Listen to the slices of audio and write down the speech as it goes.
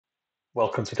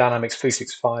Welcome to Dynamics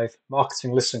 365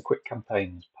 Marketing Lists and Quick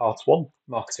Campaigns, Part 1,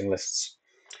 Marketing Lists.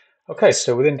 Okay,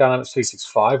 so within Dynamics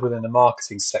 365, within the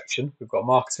Marketing section, we've got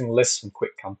Marketing Lists and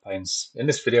Quick Campaigns. In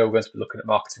this video, we're going to be looking at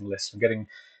Marketing Lists and getting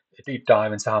a deep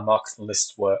dive into how Marketing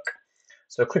Lists work.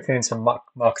 So clicking into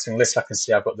Marketing Lists, I can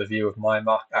see I've got the view of my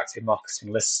active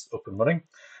Marketing Lists up and running.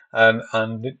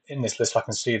 And in this list, I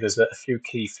can see there's a few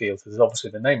key fields. There's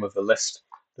obviously the name of the list,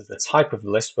 there's the type of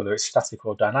the list, whether it's static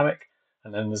or dynamic,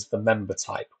 and then there's the member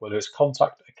type, whether it's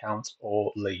contact, account,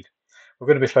 or lead. We're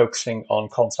going to be focusing on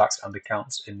contacts and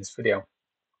accounts in this video.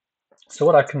 So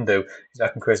what I can do is I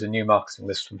can create a new marketing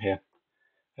list from here.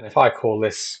 And if I call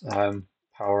this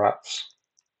Power Apps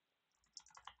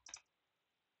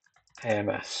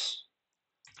AMS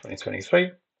 2023,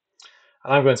 and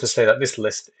I'm going to say that this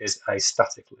list is a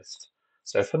static list.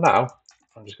 So for now,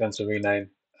 I'm just going to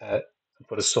rename and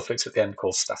put a suffix at the end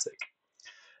called static.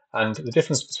 And the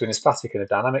difference between a static and a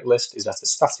dynamic list is that a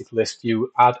static list,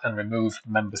 you add and remove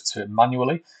members to it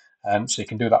manually. So you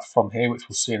can do that from here, which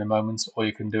we'll see in a moment, or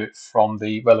you can do it from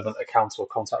the relevant account or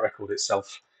contact record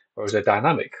itself. Whereas a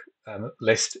dynamic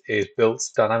list is built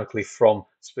dynamically from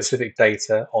specific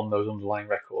data on those underlying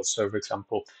records. So for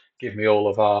example, give me all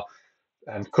of our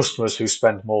customers who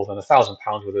spend more than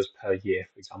 £1,000 with us per year,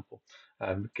 for example.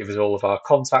 Give us all of our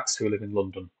contacts who live in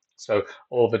London. So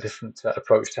all the different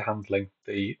approach to handling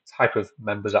the type of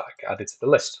members that get added to the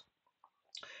list.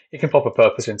 You can pop a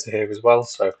purpose into here as well.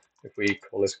 So if we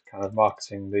call this kind of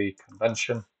marketing the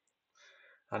convention,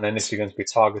 and then this is going to be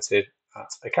targeted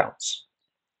at accounts.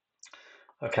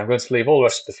 Okay, I'm going to leave all the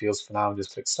rest of the fields for now and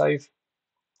just click save.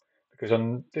 Because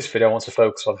on this video, I want to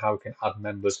focus on how we can add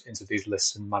members into these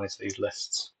lists and manage these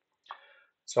lists.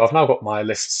 So I've now got my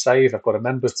list saved. I've got a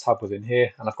members tab within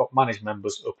here, and I've got manage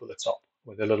members up at the top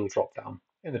with a little drop down.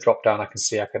 In the drop down, I can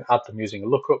see I can add them using a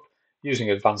lookup, using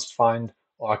advanced find,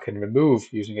 or I can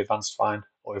remove using advanced find,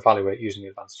 or evaluate using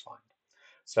advanced find.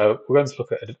 So we're going to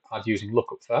look at add using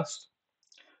lookup first.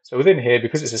 So within here,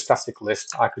 because it's a static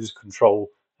list, I could just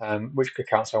control which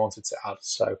accounts I wanted to add.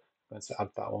 So I'm going to add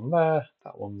that one there,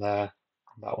 that one there,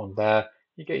 and that one there.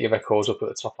 You get your records up at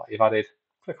the top that you've added.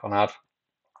 Click on add,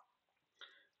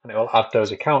 and it will add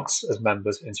those accounts as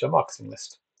members into your marketing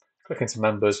list. Click into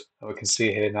members, and we can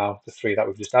see here now the 3 that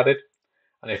we've just added.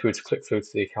 And if we were to click through to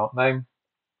the account name,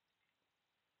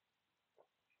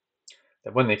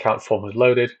 then when the account form is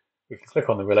loaded, we can click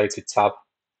on the related tab,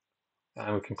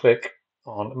 and we can click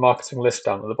on marketing list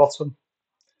down at the bottom,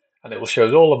 and it will show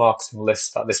us all the marketing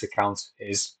lists that this account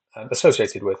is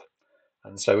associated with.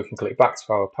 And so we can click back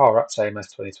to our Power Apps AMS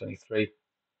 2023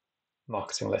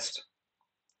 marketing list.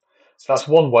 So that's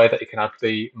one way that you can add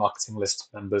the marketing list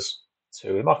members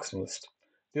to the marketing list.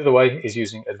 The other way is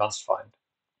using advanced find.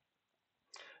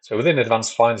 So within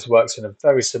advanced find, this works in a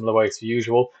very similar way to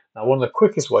usual. Now, one of the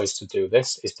quickest ways to do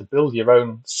this is to build your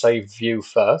own saved view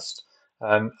first,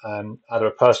 either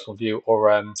a personal view or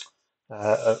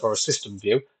a system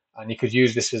view, and you could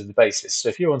use this as the basis. So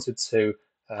if you wanted to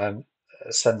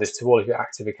send this to all of your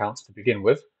active accounts to begin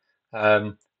with,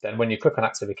 then when you click on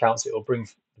active accounts, it will bring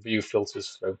the view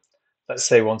filters through. Let's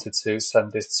say we wanted to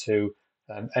send this to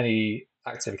any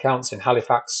active accounts in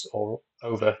Halifax or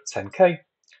over 10k,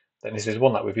 then this is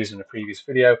one that we've used in a previous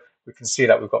video. We can see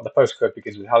that we've got the postcode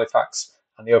begins with Halifax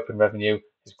and the open revenue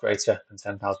is greater than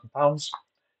 £10,000.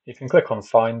 You can click on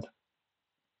find.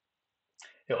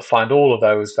 It'll find all of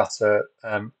those that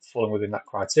are falling within that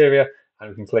criteria, and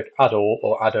we can click add all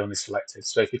or add only selected.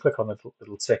 So if you click on the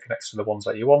little tick next to the ones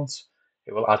that you want,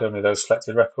 it will add only those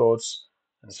selected records.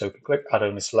 And so we can click add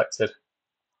only selected,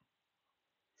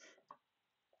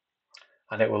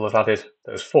 and it will have added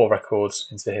those 4 records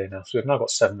into here now. So we've now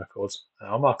got 7 records on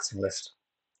our marketing list.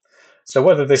 So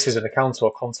whether this is an account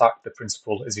or contact, the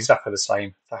principle is exactly the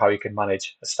same for how you can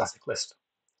manage a static list.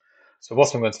 So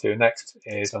what I'm going to do next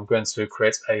is I'm going to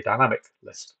create a dynamic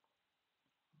list.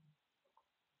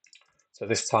 So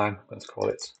this time I'm going to call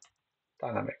it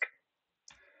dynamic.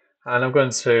 And I'm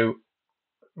going to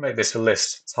make this a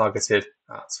list targeted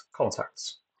at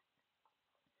contacts.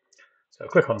 So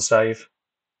click on save.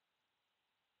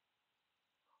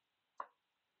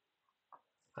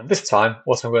 And this time,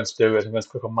 what I'm going to do is I'm going to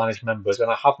click on manage members,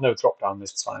 and I have no drop down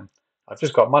this time. I've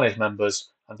just got manage members,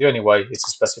 and the only way is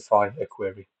to specify a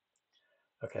query.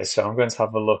 Okay, so I'm going to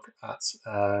have a look at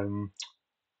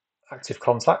active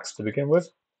contacts to begin with.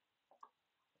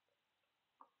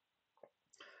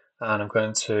 And I'm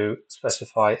going to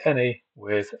specify any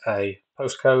with a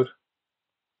postcode.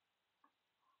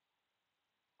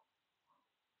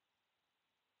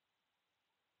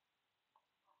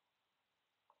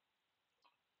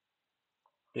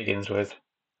 Begins with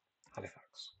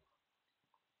Halifax.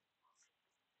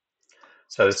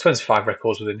 So there's 25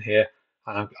 records within here,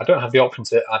 and I don't have the option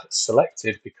to add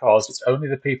selected because it's only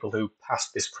the people who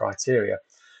passed this criteria.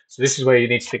 So this is where you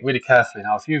need to think really carefully.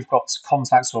 Now, if you've got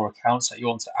contacts or accounts that you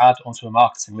want to add onto a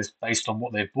marketing list based on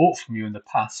what they've bought from you in the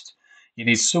past, you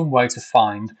need some way to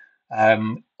find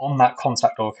on that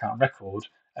contact or account record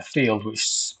a field which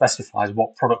specifies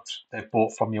what product they've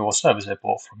bought from you or service they've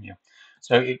bought from you.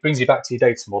 So it brings you back to your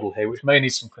data model here, which may need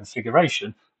some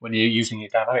configuration when you're using your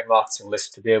dynamic marketing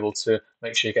list to be able to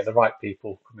make sure you get the right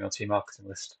people coming onto your marketing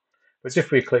list. But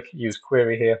if we click use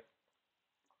query here,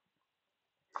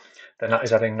 then that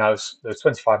is adding those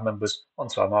 25 members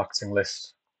onto our marketing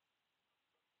list.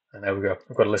 And there we go,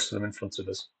 we've got a list of them in front of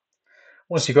us.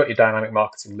 Once you've got your dynamic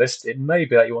marketing list, it may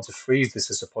be that you want to freeze this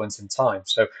as a point in time.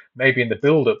 So maybe in the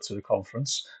build up to the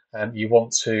conference, you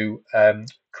want to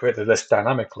create the list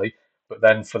dynamically, but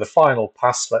then for the final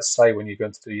pass, let's say when you're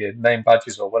going to do your name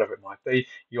badges or whatever it might be,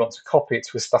 you want to copy it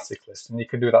to a static list, and you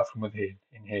can do that from within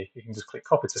in here. You can just click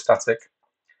copy to static.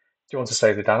 Do you want to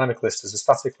save the dynamic list as a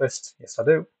static list? Yes, I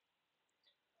do.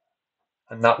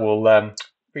 And that will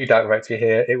redirect you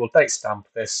here. It will date stamp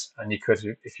this, and you could,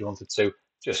 if you wanted to,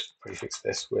 just prefix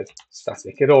this with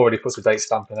static. It already puts a date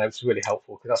stamp in there, which is really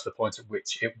helpful because that's the point at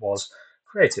which it was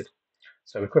created.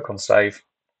 So we click on save,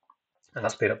 and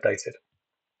that's been updated.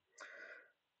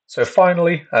 So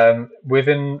finally,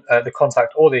 within the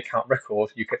contact or the account record,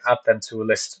 you can add them to a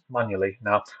list manually.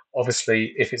 Now,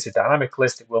 obviously, if it's a dynamic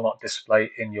list, it will not display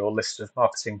in your list of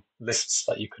marketing lists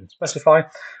that you can specify.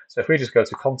 So if we just go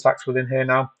to contacts within here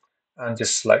now, and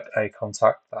just select a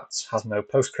contact that has no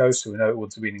postcode, so we know it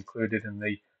would have been included in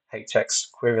the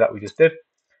HX query that we just did.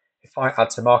 If I add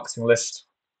to marketing list,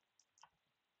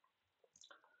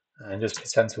 and just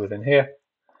hit enter within here,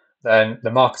 then the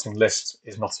marketing list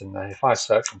is not in there. If I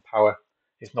search on Power,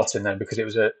 it's not in there because it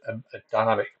was a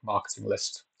dynamic marketing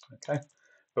list. Okay,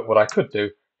 but what I could do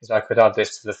is I could add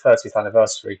this to the 30th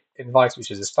anniversary invite,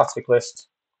 which is a static list.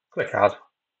 Click add,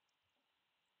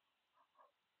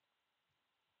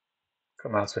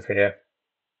 come out of here,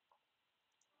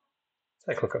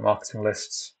 take a look at marketing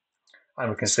lists, and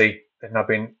we can see they've now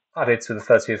been added to the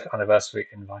 30th anniversary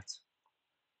invite.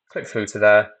 Click through to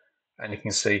there, and you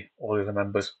can see all of the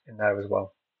members in there as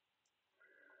well.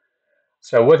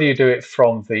 So whether you do it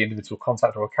from the individual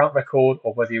contact or account record,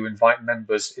 or whether you invite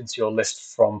members into your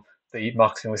list from the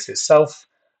marketing list itself,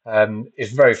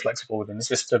 is very flexible within the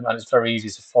system, and it's very easy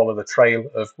to follow the trail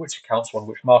of which accounts are on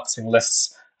which marketing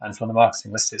lists, and from the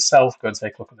marketing list itself, go and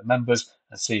take a look at the members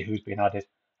and see who's been added.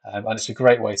 And it's a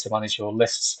great way to manage your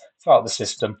lists throughout the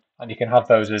system, and you can have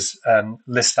those as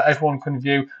lists that everyone can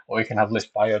view, or you can have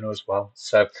list by owner as well.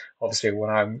 So obviously,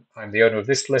 when I'm the owner of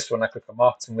this list, when I click on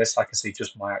marketing list, I can see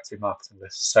just my active marketing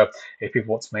list. So if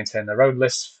people want to maintain their own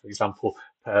lists, for example,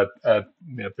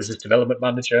 business development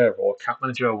manager or account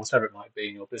manager or whatever it might be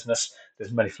in your business,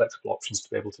 there's many flexible options to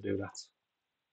be able to do that.